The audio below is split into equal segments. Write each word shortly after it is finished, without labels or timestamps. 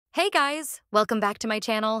Hey guys, welcome back to my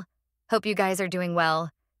channel. Hope you guys are doing well.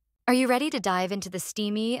 Are you ready to dive into the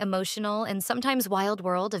steamy, emotional, and sometimes wild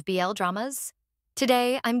world of BL dramas?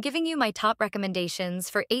 Today, I'm giving you my top recommendations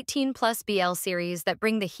for 18+ BL series that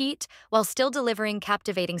bring the heat while still delivering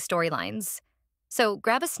captivating storylines. So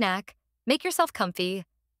grab a snack, make yourself comfy,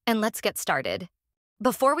 and let's get started.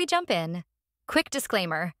 Before we jump in, quick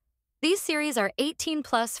disclaimer. These series are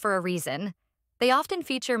 18+ for a reason. They often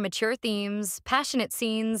feature mature themes, passionate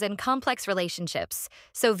scenes, and complex relationships,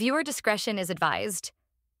 so viewer discretion is advised.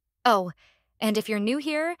 Oh, and if you're new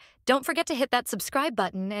here, don't forget to hit that subscribe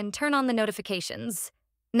button and turn on the notifications.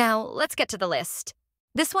 Now, let's get to the list.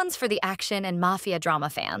 This one's for the action and mafia drama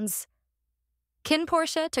fans. Kin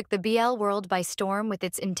Portia took the BL world by storm with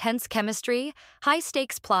its intense chemistry,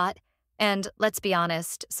 high-stakes plot, and, let's be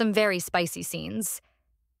honest, some very spicy scenes.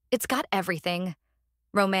 It's got everything: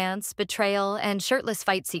 romance, betrayal, and shirtless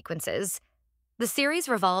fight sequences. The series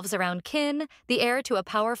revolves around Kin, the heir to a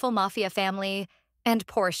powerful mafia family, and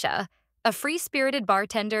Portia, a free-spirited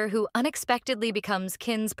bartender who unexpectedly becomes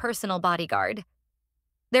Kin's personal bodyguard.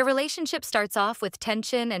 Their relationship starts off with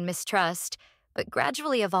tension and mistrust, but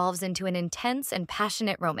gradually evolves into an intense and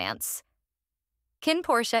passionate romance. Kin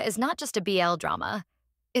Portia is not just a BL drama.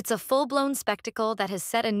 It's a full-blown spectacle that has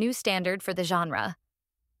set a new standard for the genre.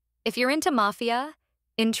 If you're into mafia,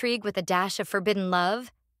 intrigue with a dash of forbidden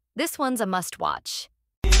love, this one's a must-watch.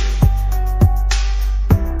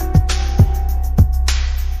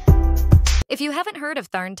 If you haven't heard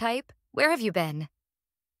of Tharn Type, where have you been?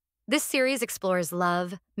 This series explores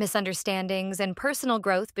love, misunderstandings, and personal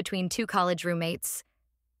growth between two college roommates.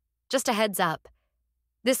 Just a heads up,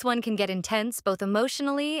 this one can get intense both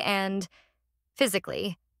emotionally and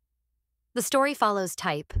physically. The story follows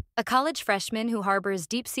Type, a college freshman who harbors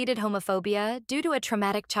deep-seated homophobia due to a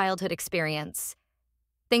traumatic childhood experience.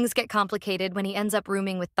 Things get complicated when he ends up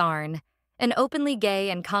rooming with Tharn, an openly gay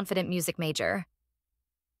and confident music major.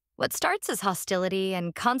 What starts as hostility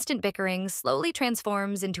and constant bickering slowly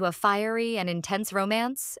transforms into a fiery and intense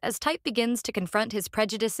romance as Type begins to confront his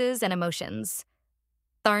prejudices and emotions.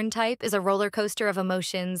 Tharn Type is a roller coaster of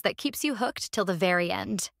emotions that keeps you hooked till the very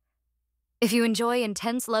end. If you enjoy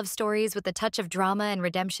intense love stories with a touch of drama and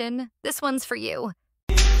redemption, this one's for you.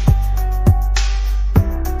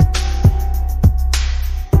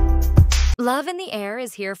 Love in the Air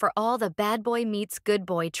is here for all the bad boy meets good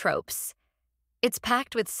boy tropes. It's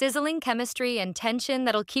packed with sizzling chemistry and tension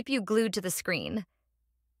that'll keep you glued to the screen.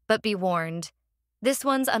 But be warned, this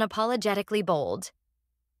one's unapologetically bold.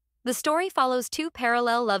 The story follows two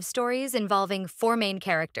parallel love stories involving four main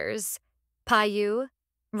characters: Payu,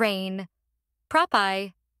 Rain,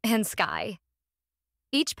 Prapai, and Sky.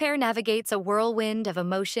 Each pair navigates a whirlwind of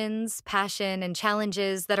emotions, passion, and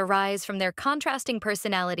challenges that arise from their contrasting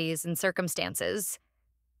personalities and circumstances.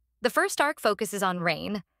 The first arc focuses on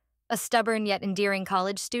Rain, a stubborn yet endearing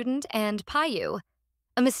college student, and Payu,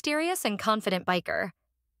 a mysterious and confident biker.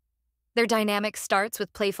 Their dynamic starts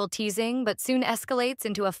with playful teasing but soon escalates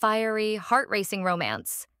into a fiery, heart-racing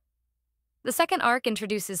romance. The second arc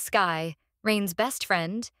introduces Sky, Rain's best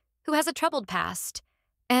friend, who has a troubled past,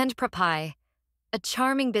 and Prapai, a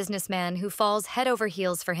charming businessman who falls head over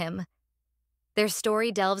heels for him. Their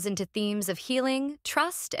story delves into themes of healing,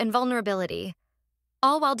 trust, and vulnerability,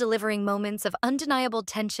 all while delivering moments of undeniable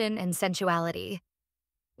tension and sensuality.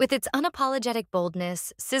 With its unapologetic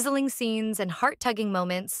boldness, sizzling scenes, and heart-tugging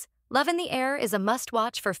moments, Love in the Air is a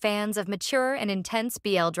must-watch for fans of mature and intense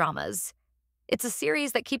BL dramas. It's a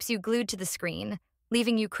series that keeps you glued to the screen,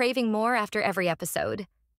 leaving you craving more after every episode.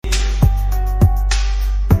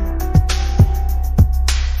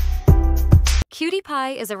 Cutie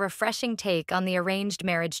Pie is a refreshing take on the arranged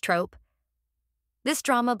marriage trope. This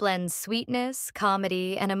drama blends sweetness,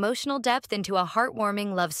 comedy, and emotional depth into a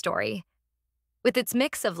heartwarming love story. With its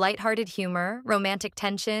mix of lighthearted humor, romantic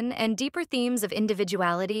tension, and deeper themes of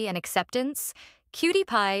individuality and acceptance, Cutie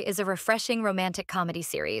Pie is a refreshing romantic comedy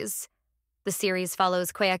series. The series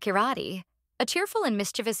follows Kwea Kirati, a cheerful and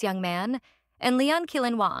mischievous young man, and Leon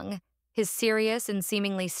Kilin Wang, his serious and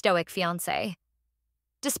seemingly stoic fiancé.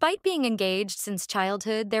 Despite being engaged since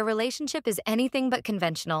childhood, their relationship is anything but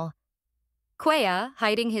conventional. Kwea,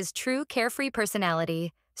 hiding his true carefree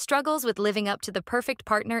personality, struggles with living up to the perfect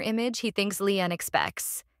partner image he thinks Leon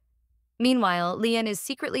expects. Meanwhile, Leon is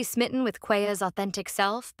secretly smitten with Kwea's authentic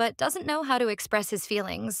self but doesn't know how to express his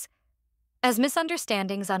feelings. As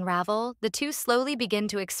misunderstandings unravel, the two slowly begin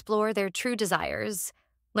to explore their true desires,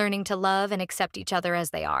 learning to love and accept each other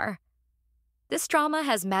as they are. This drama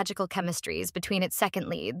has magical chemistries between its second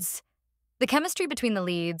leads. The chemistry between the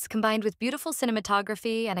leads, combined with beautiful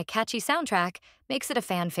cinematography and a catchy soundtrack, makes it a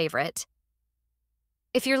fan favorite.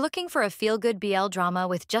 If you're looking for a feel-good BL drama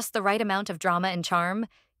with just the right amount of drama and charm,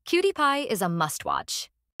 Cutie Pie is a must-watch.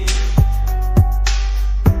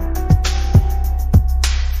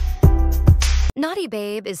 Naughty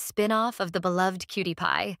Babe is spin-off of the beloved Cutie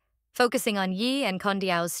Pie, focusing on Yi and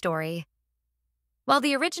Kondiao's story. While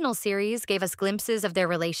the original series gave us glimpses of their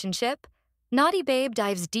relationship, Naughty Babe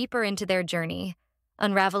dives deeper into their journey,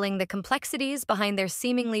 unraveling the complexities behind their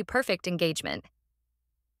seemingly perfect engagement.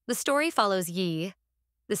 The story follows Yi,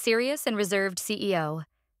 the serious and reserved CEO,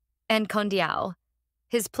 and Kondiao,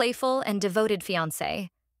 his playful and devoted fiancé.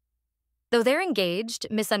 Though they're engaged,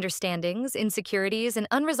 misunderstandings, insecurities, and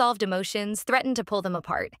unresolved emotions threaten to pull them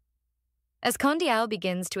apart. As Kondiao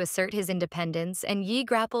begins to assert his independence and Yi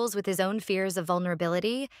grapples with his own fears of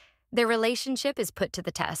vulnerability, their relationship is put to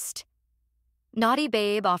the test. Naughty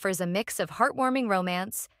Babe offers a mix of heartwarming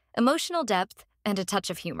romance, emotional depth, and a touch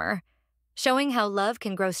of humor, showing how love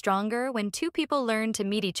can grow stronger when two people learn to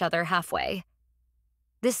meet each other halfway.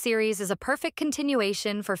 This series is a perfect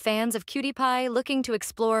continuation for fans of Cutie Pie looking to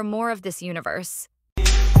explore more of this universe.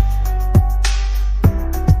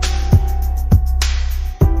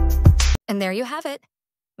 And there you have it,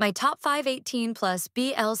 my top 5 18+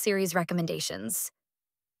 BL series recommendations.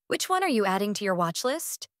 Which one are you adding to your watch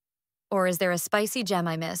list? Or is there a spicy gem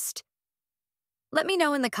I missed? Let me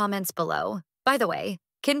know in the comments below. By the way,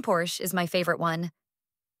 Kin Porsche is my favorite one.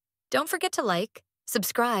 Don't forget to like,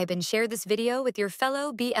 subscribe, and share this video with your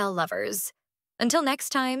fellow BL lovers. Until next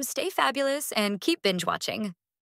time, stay fabulous and keep binge watching.